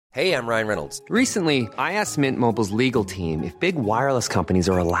Hey, I'm Ryan Reynolds. Recently, I asked Mint Mobile's legal team if big wireless companies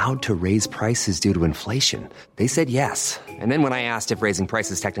are allowed to raise prices due to inflation. They said yes. And then when I asked if raising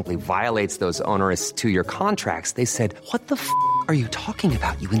prices technically violates those onerous two-year contracts, they said, "What the f*** are you talking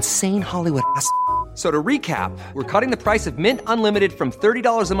about, you insane Hollywood ass?" So to recap, we're cutting the price of Mint Unlimited from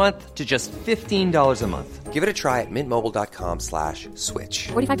 $30 a month to just $15 a month. Give it a try at mintmobile.com/switch.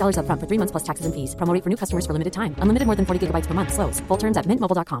 $45 up front for 3 months plus taxes and fees. Promo rate for new customers for limited time. Unlimited more than 40 gigabytes per month slows. Full terms at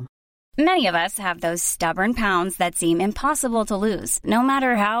mintmobile.com. Many of us have those stubborn pounds that seem impossible to lose, no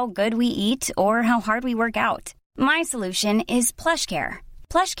matter how good we eat or how hard we work out. My solution is PlushCare.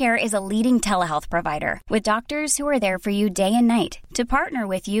 PlushCare is a leading telehealth provider with doctors who are there for you day and night to partner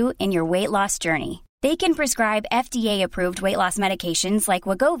with you in your weight loss journey. They can prescribe FDA-approved weight loss medications like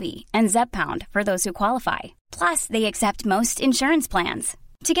Wegovy and Zepbound for those who qualify. Plus, they accept most insurance plans.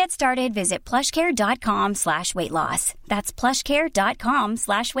 To get started, visit plushcare.com/weightloss. That's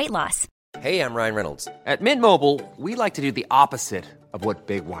plushcare.com/weightloss. Hey, I'm Ryan Reynolds. At Mint Mobile, we like to do the opposite of what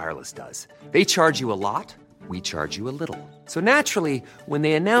Big Wireless does. They charge you a lot, we charge you a little. So naturally, when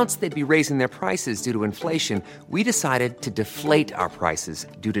they announced they'd be raising their prices due to inflation, we decided to deflate our prices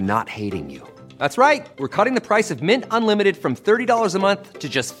due to not hating you. That's right. We're cutting the price of Mint Unlimited from $30 a month to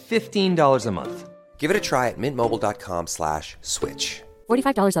just $15 a month. Give it a try at mintmobile.com/switch.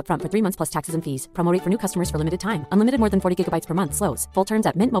 $45 up front for 3 months plus taxes and fees. Promo rate for new customers for limited time. Unlimited more than 40 gigabytes per month slows. Full terms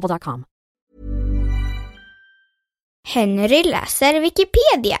at mintmobile.com. Henry läser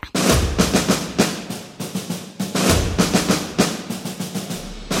Wikipedia.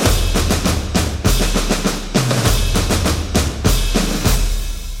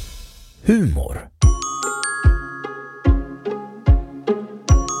 Humor.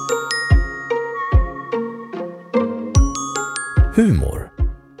 Humor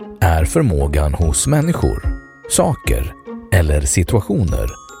är förmågan hos människor, saker eller situationer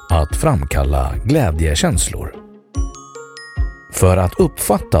att framkalla glädjekänslor. För att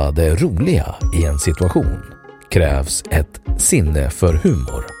uppfatta det roliga i en situation krävs ett sinne för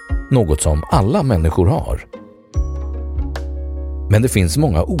humor, något som alla människor har. Men det finns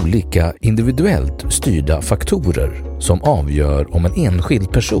många olika individuellt styrda faktorer som avgör om en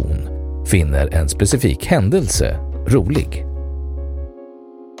enskild person finner en specifik händelse rolig.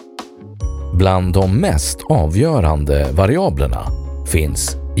 Bland de mest avgörande variablerna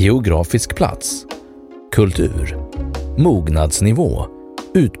finns geografisk plats, kultur, mognadsnivå,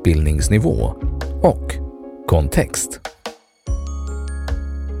 utbildningsnivå och kontext.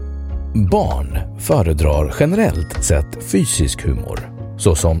 Barn föredrar generellt sett fysisk humor,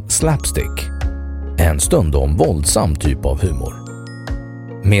 såsom slapstick, en stundom våldsam typ av humor.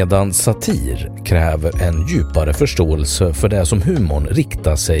 Medan satir kräver en djupare förståelse för det som humorn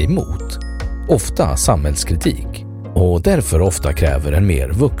riktar sig mot, ofta samhällskritik, och därför ofta kräver en mer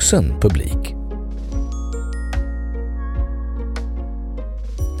vuxen publik.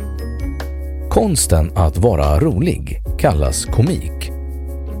 Konsten att vara rolig kallas komik,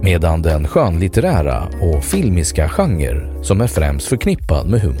 medan den skönlitterära och filmiska genre som är främst förknippad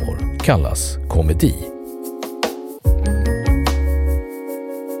med humor kallas komedi.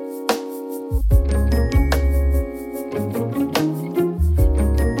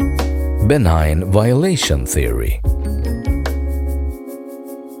 Benign violation theory.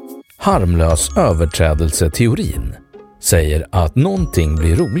 Harmlös överträdelseteorin säger att någonting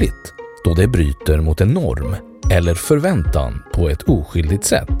blir roligt då det bryter mot en norm eller förväntan på ett oskyldigt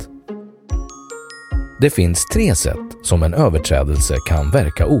sätt. Det finns 3 sätt som en överträdelse kan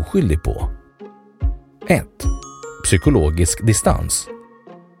verka oskyldig på. 1. Psykologisk distans.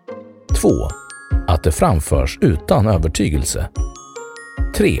 2. Att det framförs utan övertygelse.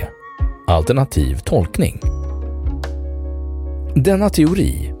 3. Alternativ tolkning. Denna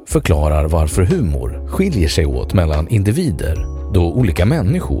teori förklarar varför humor skiljer sig åt mellan individer, då olika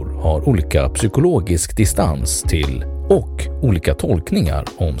människor har olika psykologisk distans till och olika tolkningar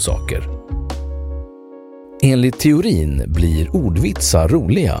om saker. Enligt teorin blir ordvitsar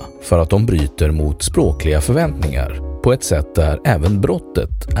roliga för att de bryter mot språkliga förväntningar på ett sätt där även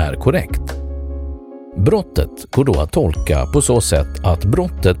brottet är korrekt. Brottet går då att tolka på så sätt att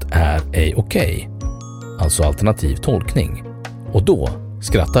brottet är ej okej, alltså alternativ tolkning, och då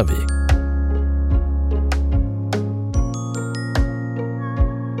skrattar vi.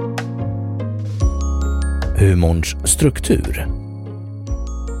 Humorns struktur.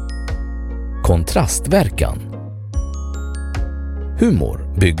 Kontrastverkan.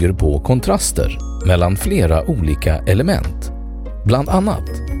 Humor bygger på kontraster mellan flera olika element, bland annat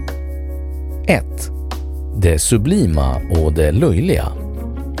 1. Det sublima och det löjliga.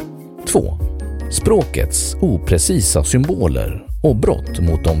 2. Språkets oprecisa symboler och brott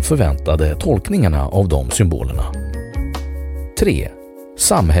mot de förväntade tolkningarna av de symbolerna. 3.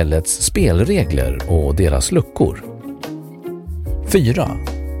 Samhällets spelregler och deras luckor. 4.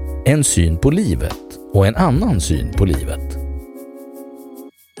 En syn på livet och en annan syn på livet.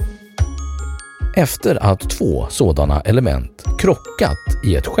 Efter att 2 sådana element krockat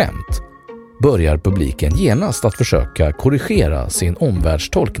i ett skämt börjar publiken genast att försöka korrigera sin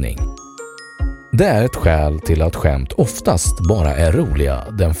omvärldstolkning. Det är ett skäl till att skämt oftast bara är roliga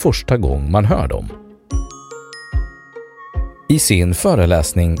den första gång man hör dem. I sin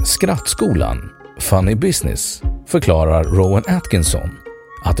föreläsning Skrattskolan, Funny Business, förklarar Rowan Atkinson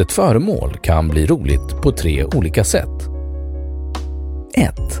att ett föremål kan bli roligt på 3 olika sätt.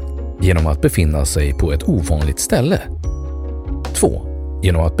 1. Genom att befinna sig på ett ovanligt ställe. 2.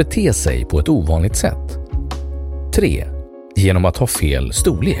 Genom att bete sig på ett ovanligt sätt. 3. Genom att ha fel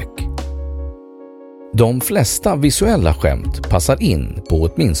storlek. De flesta visuella skämt passar in på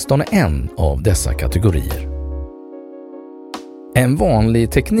åtminstone en av dessa kategorier. En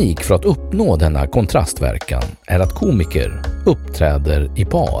vanlig teknik för att uppnå denna kontrastverkan är att komiker uppträder i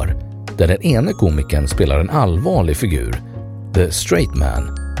par, där den ene komikern spelar en allvarlig figur, the straight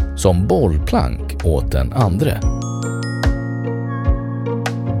man, som bollplank åt den andre.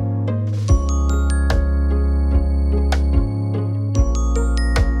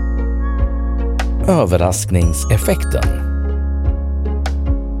 Överraskningseffekten.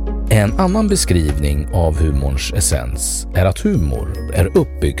 En annan beskrivning av humorns essens är att humor är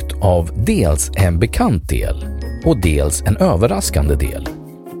uppbyggt av dels en bekant del och dels en överraskande del.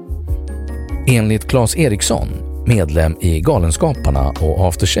 Enligt Claes Eriksson, medlem i Galenskaparna och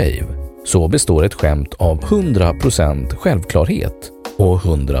After Shave, så består ett skämt av 100% självklarhet och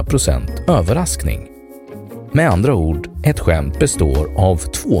 100% överraskning. Med andra ord, ett skämt består av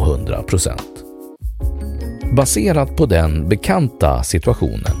 200%. Baserat på den bekanta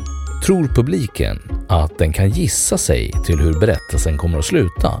situationen tror publiken att den kan gissa sig till hur berättelsen kommer att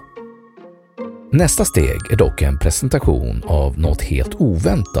sluta. Nästa steg är dock en presentation av något helt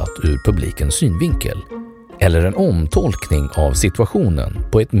oväntat ur publikens synvinkel, eller en omtolkning av situationen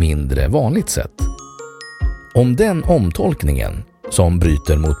på ett mindre vanligt sätt. Om den omtolkningen, som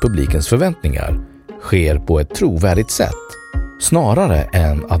bryter mot publikens förväntningar, sker på ett trovärdigt sätt, snarare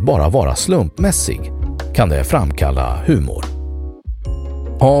än att bara vara slumpmässig, kan det framkalla humor.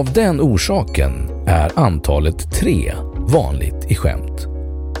 Av den orsaken är antalet 3 vanligt i skämt.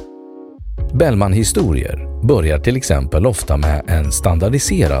 Bellman-historier börjar till exempel ofta med en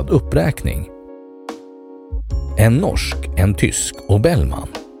standardiserad uppräkning. En norsk, en tysk och Bellman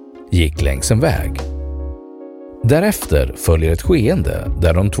gick längs en väg. Därefter följer ett skeende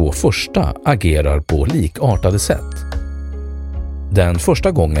där de 2 första agerar på likartade sätt. Den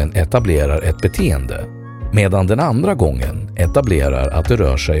första gången etablerar ett beteende, medan den andra gången etablerar att det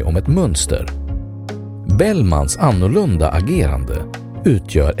rör sig om ett mönster. Bellmans annorlunda agerande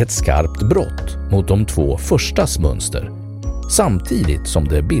utgör ett skarpt brott mot de 2 förstas mönster, samtidigt som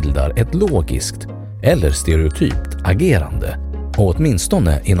det bildar ett logiskt eller stereotypt agerande,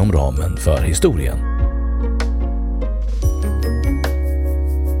 åtminstone inom ramen för historien.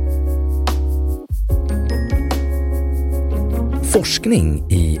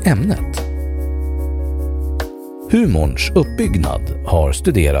 Forskning i ämnet. Humorns uppbyggnad har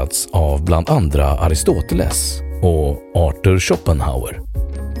studerats av bland andra Aristoteles och Arthur Schopenhauer.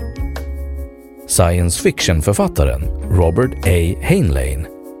 Science fiction-författaren Robert A. Heinlein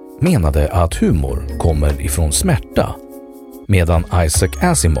menade att humor kommer ifrån smärta, medan Isaac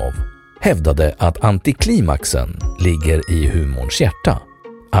Asimov hävdade att antiklimaxen ligger i humorns hjärta,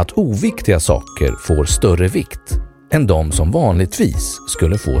 att oviktiga saker får större vikt än de som vanligtvis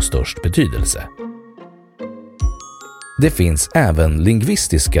skulle få störst betydelse. Det finns även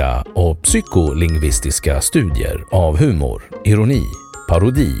lingvistiska och psykolingvistiska studier av humor, ironi,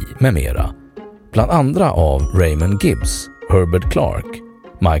 parodi med mera, bland andra av Raymond Gibbs, Herbert Clark,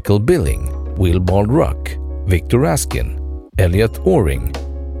 Michael Billing, Wilbald Ruck, Victor Raskin, Elliot Oring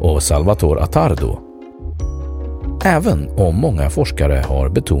och Salvatore Attardo. Även om många forskare har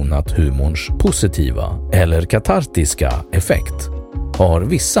betonat humorns positiva eller katartiska effekt, har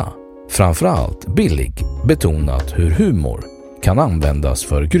vissa, framförallt Billig, betonat hur humor kan användas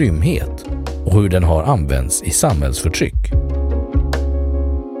för grymhet och hur den har använts i samhällsförtryck.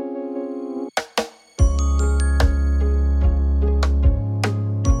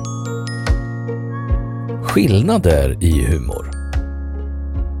 Skillnader i humor.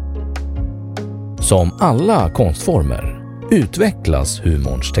 Som alla konstformer utvecklas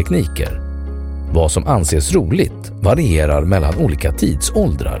humorns tekniker. Vad som anses roligt varierar mellan olika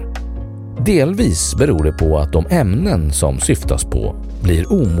tidsåldrar. Delvis beror det på att de ämnen som syftas på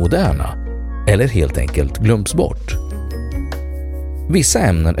blir omoderna eller helt enkelt glöms bort. Vissa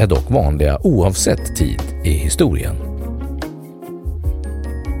ämnen är dock vanliga oavsett tid i historien.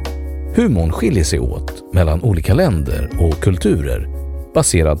 Humorn skiljer sig åt mellan olika länder och kulturer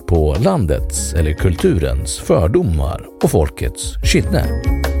baserat på landets eller kulturens fördomar och folkets kynne.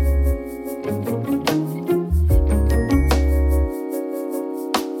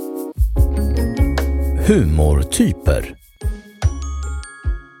 Humortyper.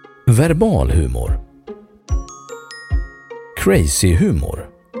 Verbal humor. Crazy humor.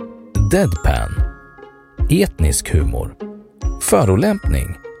 Deadpan. Etnisk humor.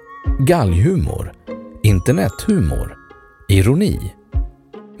 Förolämpning. Galghumor. Internethumor. Ironi.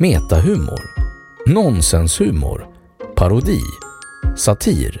 Metahumor. Nonsenshumor. Parodi.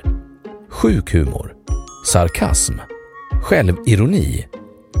 Satir. Sjuk humor. Sarkasm. Självironi.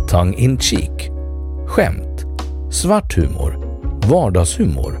 Tongue in cheek. Skämt. Svart humor.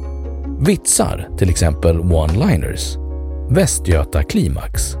 Vardagshumor. Vitsar, till exempel one-liners. Västgöta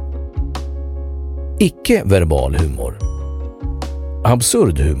klimax. Icke-verbal humor.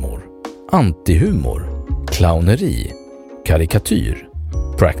 Absurd humor. Antihumor. Clowneri. Karikatyr.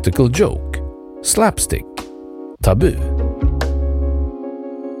 Practical joke. Slapstick. Tabu.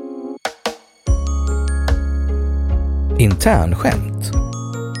 Internskämt.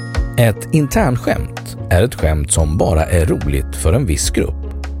 Ett internskämt är ett skämt som bara är roligt för en viss grupp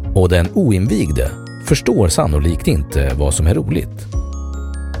och den oinvigde förstår sannolikt inte vad som är roligt.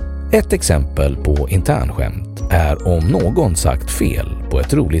 Ett exempel på internskämt är om någon sagt fel på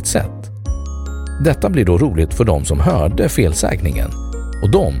ett roligt sätt. Detta blir då roligt för de som hörde felsägningen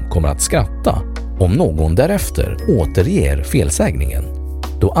och de kommer att skratta om någon därefter återger felsägningen,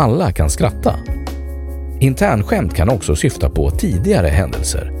 då alla kan skratta. Internskämt kan också syfta på tidigare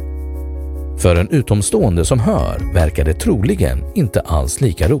händelser. För en utomstående som hör verkar det troligen inte alls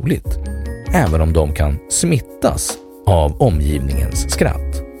lika roligt, även om de kan smittas av omgivningens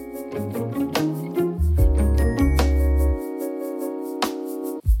skratt.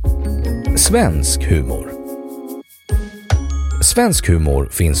 Svensk humor. Svensk humor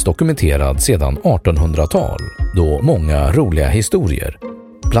finns dokumenterad sedan 1800-tal då många roliga historier,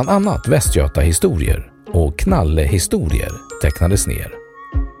 bland annat Västgöta-historier och knallehistorier, tecknades ner.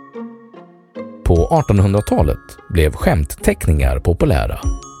 På 1800-talet blev skämtteckningar populära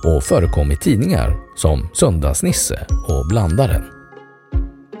och förekom i tidningar som Söndagsnisse och Blandaren.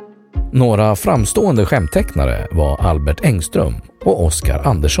 Några framstående skämttecknare var Albert Engström och Oscar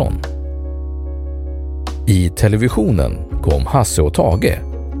Andersson. I televisionen kom Hasse och Tage,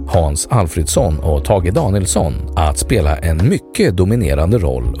 Hans Alfredsson och Tage Danielsson att spela en mycket dominerande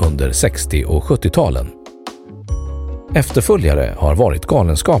roll under 60- och 70-talen. Efterföljare har varit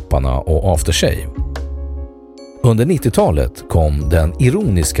Galenskaparna och After Shave. Under 90-talet kom den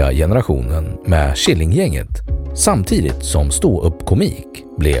ironiska generationen med Killinggänget, samtidigt som stå-upp-komik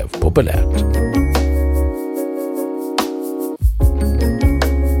blev populärt.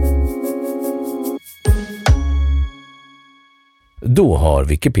 Då har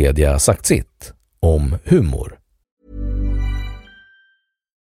Wikipedia sagt sitt om humor.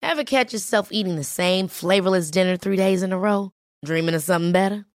 Ever catch yourself eating the same flavorless dinner 3 days in a row? Dreaming of something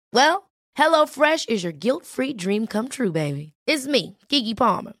better? Well, HelloFresh is your guilt-free dream come true, baby. It's me, Keke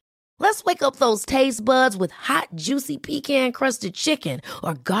Palmer. Let's wake up those taste buds with hot, juicy pecan-crusted chicken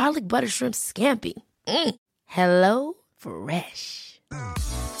or garlic butter shrimp scampi. Hello Fresh.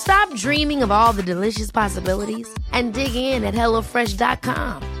 Stop dreaming of all the delicious possibilities and dig in at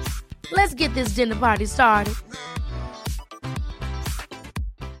HelloFresh.com. Let's get this dinner party started.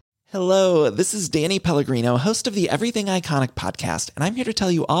 Hello, this is Danny Pellegrino, host of the Everything Iconic podcast, and I'm here to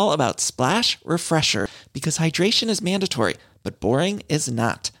tell you all about Splash Refresher, because hydration is mandatory, but boring is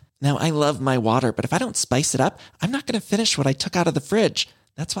not. Now, I love my water, but if I don't spice it up, I'm not going to finish what I took out of the fridge.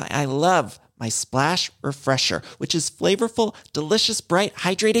 That's why I love my Splash Refresher, which is flavorful, delicious, bright,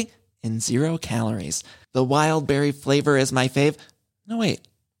 hydrating, and 0 calories. The wild berry flavor is my fave. No, wait,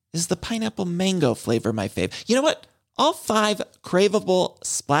 is the pineapple mango flavor my fave? You know what? All 5 craveable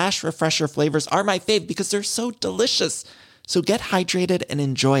Splash Refresher flavors are my fave because they're so delicious. So get hydrated and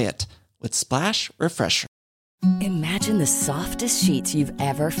enjoy it with Splash Refresher. Imagine the softest sheets you've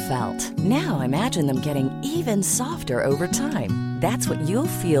ever felt. Now imagine them getting even softer over time. That's what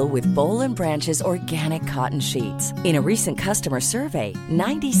you'll feel with Boll & Branch's organic cotton sheets. In a recent customer survey,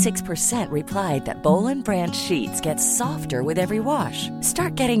 96% replied that Boll & Branch sheets get softer with every wash.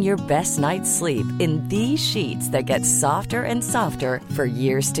 Start getting your best night's sleep in these sheets that get softer and softer for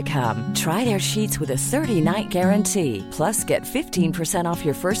years to come. Try their sheets with a 30-night guarantee. Plus, get 15% off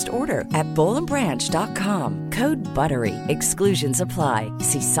your first order at bollandbranch.com. Code BUTTERY. Exclusions apply.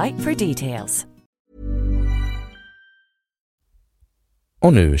 See site for details.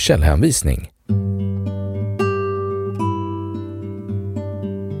 Och nu källhänvisning.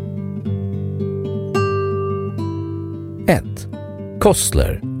 1.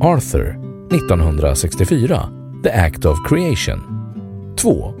 Kostler, Arthur, 1964. The Act of Creation.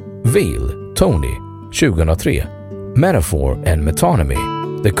 2. Vail, Tony, 2003. Metaphor and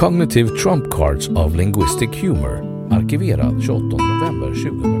Metonymy. The Cognitive Trump Cards of Linguistic Humor. Arkiverad 28 november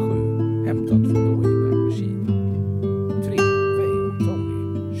 2000.